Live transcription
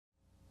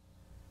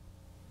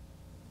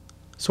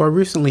So I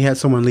recently had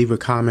someone leave a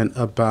comment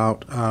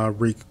about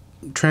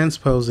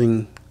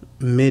transposing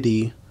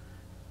MIDI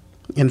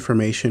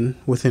information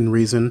within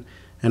Reason,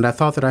 and I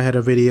thought that I had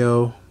a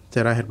video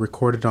that I had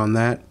recorded on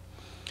that,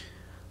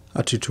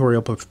 a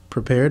tutorial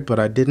prepared, but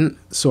I didn't,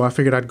 so I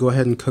figured I'd go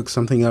ahead and cook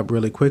something up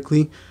really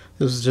quickly.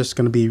 This is just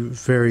going to be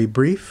very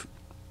brief.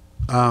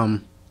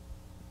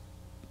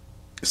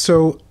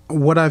 So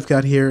what I've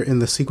got here in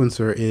the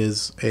sequencer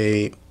is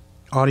a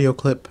audio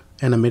clip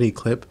and a MIDI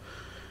clip,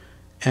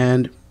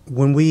 and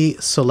when we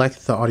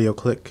select the audio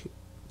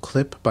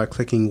clip by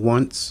clicking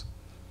once,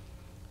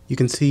 you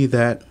can see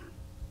that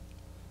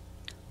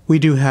we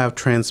do have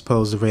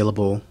transpose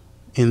available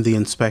in the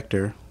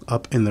inspector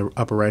up in the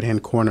upper right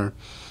hand corner.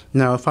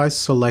 Now if I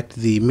select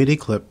the MIDI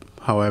clip,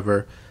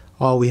 however,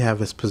 all we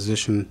have is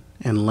position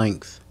and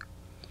length.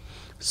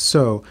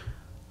 So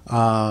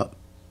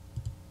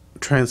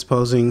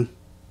transposing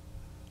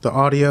the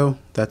audio,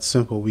 that's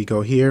simple. We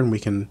go here and we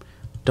can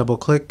double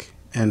click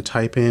and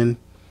type in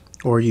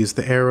or use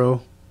the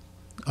arrow,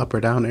 up or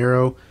down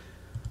arrow.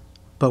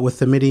 But with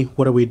the MIDI,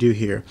 what do we do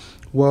here?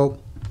 Well,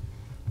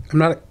 I'm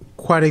not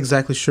quite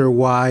exactly sure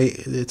why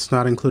it's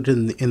not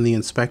included in the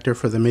inspector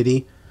for the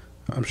MIDI.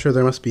 I'm sure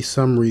there must be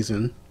some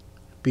reason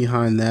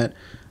behind that.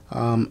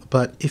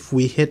 But if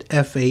we hit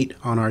F8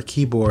 on our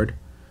keyboard,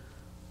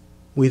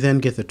 we then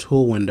get the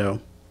tool window.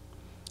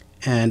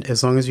 And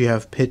as long as you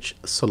have pitch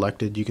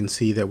selected, you can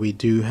see that we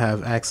do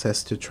have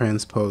access to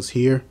transpose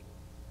here.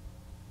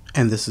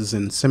 And this is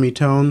in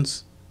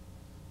semitones.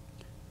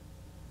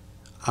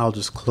 I'll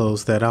just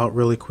close that out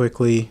really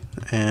quickly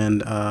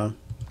and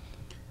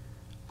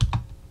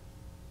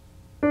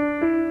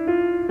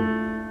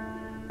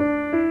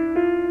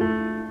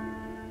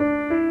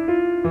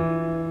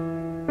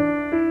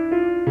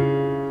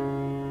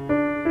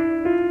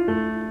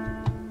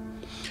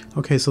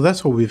okay, so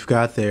that's what we've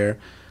got there.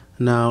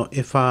 Now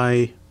if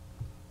while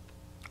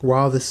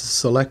this is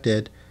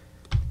selected,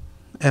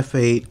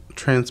 F8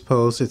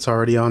 transpose, it's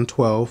already on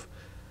 12,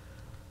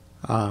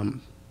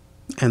 and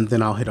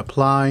then I'll hit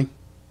apply,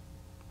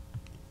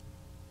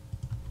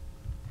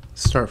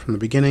 start from the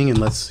beginning, and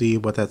let's see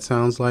what that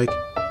sounds like.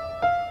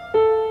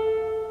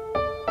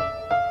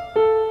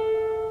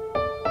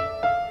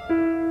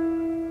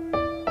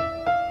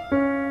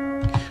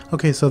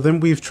 Okay, so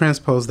then we've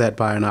transposed that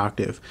by an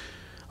octave.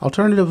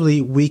 Alternatively,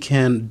 we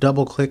can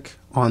double click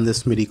on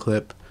this MIDI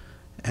clip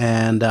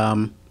and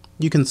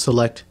you can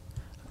select,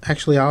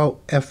 actually I'll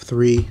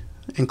F3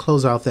 and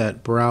close out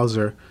that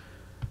browser,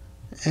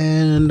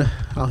 and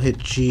I'll hit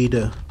G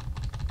to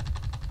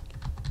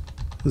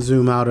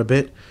zoom out a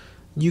bit.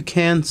 You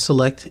can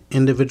select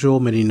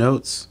individual MIDI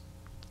notes,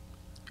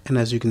 and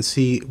as you can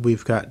see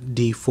we've got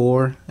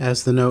D4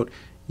 as the note.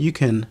 You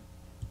can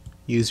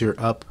use your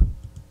up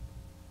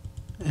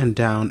and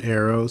down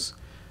arrows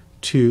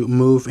to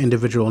move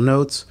individual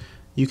notes.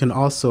 You can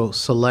also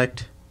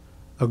select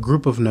a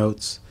group of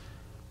notes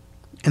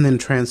and then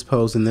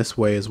transpose in this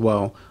way as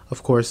well.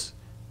 Of course,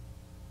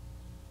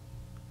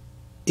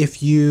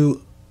 if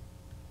you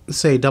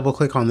say double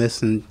click on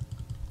this, and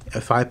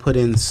if I put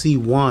in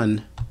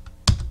C1,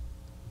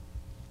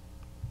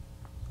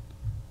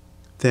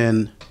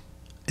 then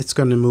it's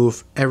going to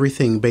move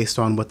everything based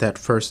on what that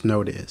first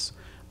note is.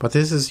 But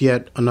this is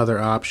yet another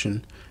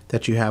option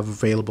that you have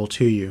available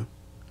to you.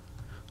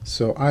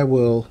 So I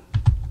will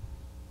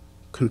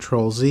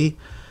Control Z,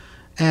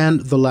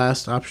 and the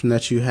last option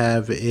that you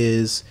have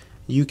is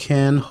you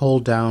can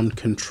hold down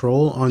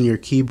Control on your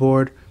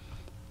keyboard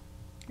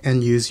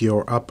and use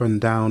your up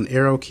and down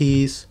arrow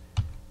keys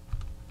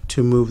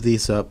to move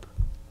these up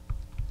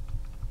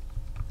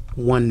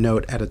one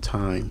note at a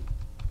time.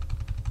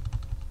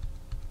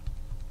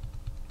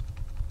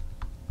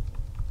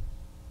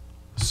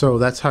 So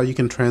that's how you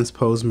can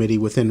transpose MIDI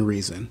within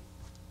Reason.